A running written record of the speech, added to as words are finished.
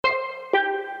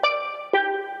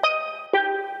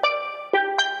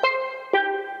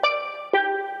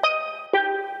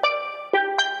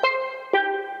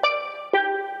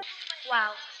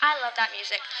that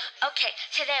music. Okay,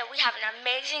 today we have an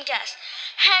amazing guest,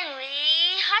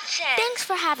 Henry Hudson. Thanks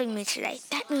for having me today.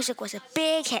 That music was a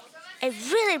big hit. It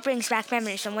really brings back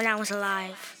memories from when I was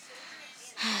alive.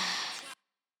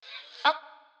 Oh,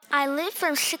 I lived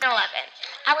from 11.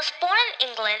 I was born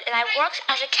in England and I worked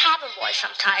as a cabin boy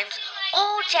sometimes,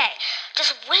 all day,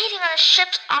 just waiting on the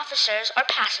ship's officers or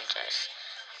passengers.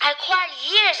 I acquired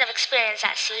years of experience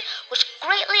at sea, which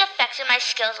greatly affected my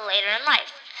skills later in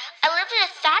life. I lived in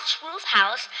a thatched roof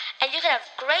house, and you could have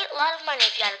a great lot of money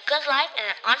if you had a good life and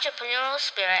an entrepreneurial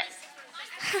spirit.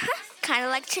 kind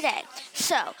of like today.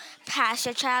 So, past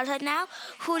your childhood now,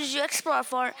 who did you explore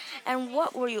for, and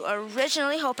what were you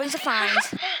originally hoping to find?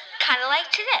 Kind of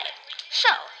like today. So,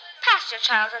 past your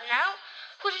childhood now,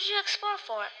 who did you explore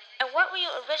for, and what were you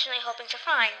originally hoping to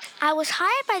find? I was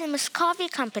hired by the Muscovy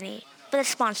Company, but the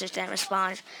sponsors didn't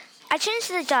respond. I changed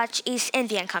to the Dutch East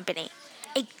Indian Company,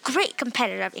 a great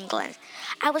competitor of England.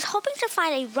 I was hoping to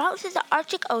find a route through the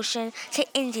Arctic Ocean to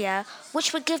India,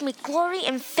 which would give me glory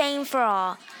and fame for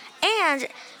all, and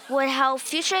would help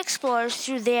future explorers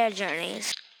through their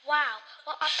journeys. Wow,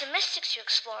 what optimistic you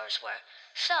explorers were.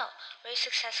 So, were you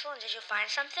successful and did you find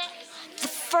something? The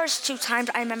first 2 times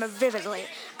I remember vividly,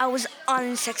 I was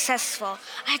unsuccessful.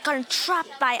 I had gotten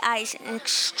trapped by ice in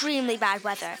extremely bad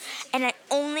weather, and I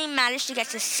only managed to get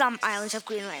to some islands of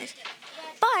Greenland.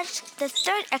 But the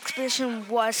third expedition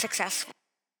was successful.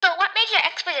 So, what made your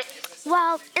expedition?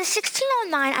 Well, in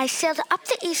 1609, I sailed up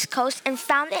the East Coast and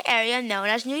found the area known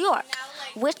as New York,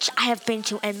 which I have been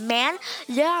to, and man,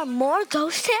 there are more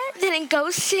ghosts here than in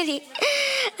Ghost City.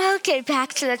 Okay,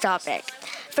 back to the topic.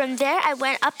 From there, I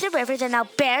went up the river that now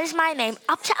bears my name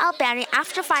up to Albany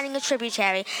after finding a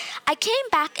tributary. I came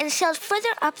back and sailed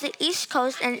further up the East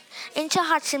Coast and into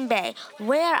Hudson Bay,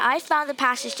 where I found the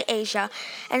passage to Asia,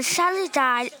 and sadly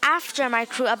died after my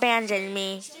crew abandoned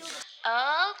me.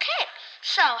 Okay,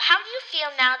 so how do you feel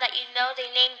now that you know they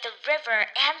named the river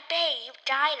and bay you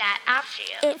died at after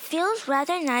you? It feels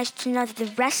rather nice to know that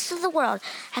the rest of the world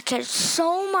had cared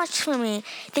so much for me.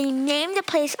 They named the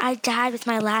place I died with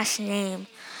my last name.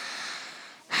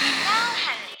 Now,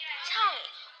 Henry, tell me,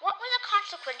 what were the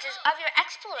consequences of your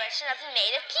exploration of the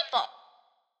native people?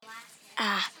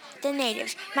 The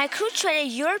natives. My crew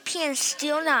traded European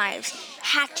steel knives,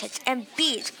 hatchets, and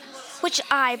beads, which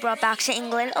I brought back to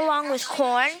England along with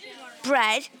corn,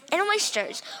 bread, and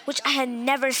oysters, which I had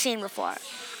never seen before.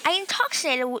 I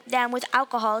intoxicated them with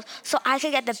alcohol so I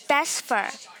could get the best fur.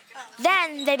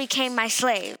 Then they became my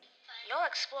slave. Your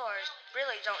explorers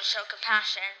really don't show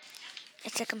compassion.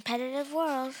 It's a competitive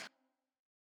world.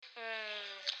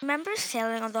 Remember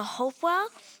sailing on the Hopewell,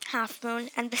 Half Moon,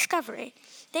 and Discovery.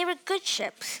 They were good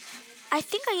ships. I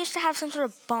think I used to have some sort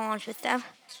of bond with them.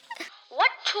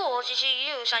 What tools did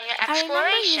you use on your I remember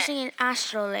exploration? using an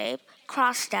astrolabe,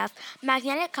 cross-staff,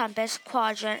 magnetic compass,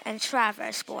 quadrant, and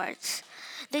traverse boards.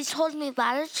 They told me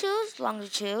latitudes,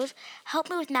 longitudes, helped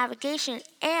me with navigation,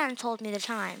 and told me the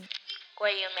time. Were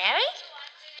you married?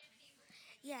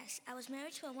 Yes, I was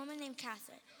married to a woman named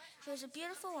Catherine. She was a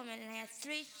beautiful woman, and I had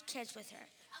 3 kids with her.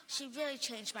 She really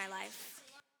changed my life.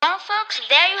 Well, folks,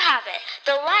 there you have it.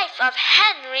 The life of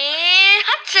Henry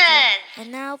Hudson.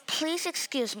 And now, please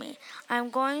excuse me.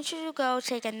 I'm going to go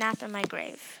take a nap in my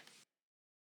grave.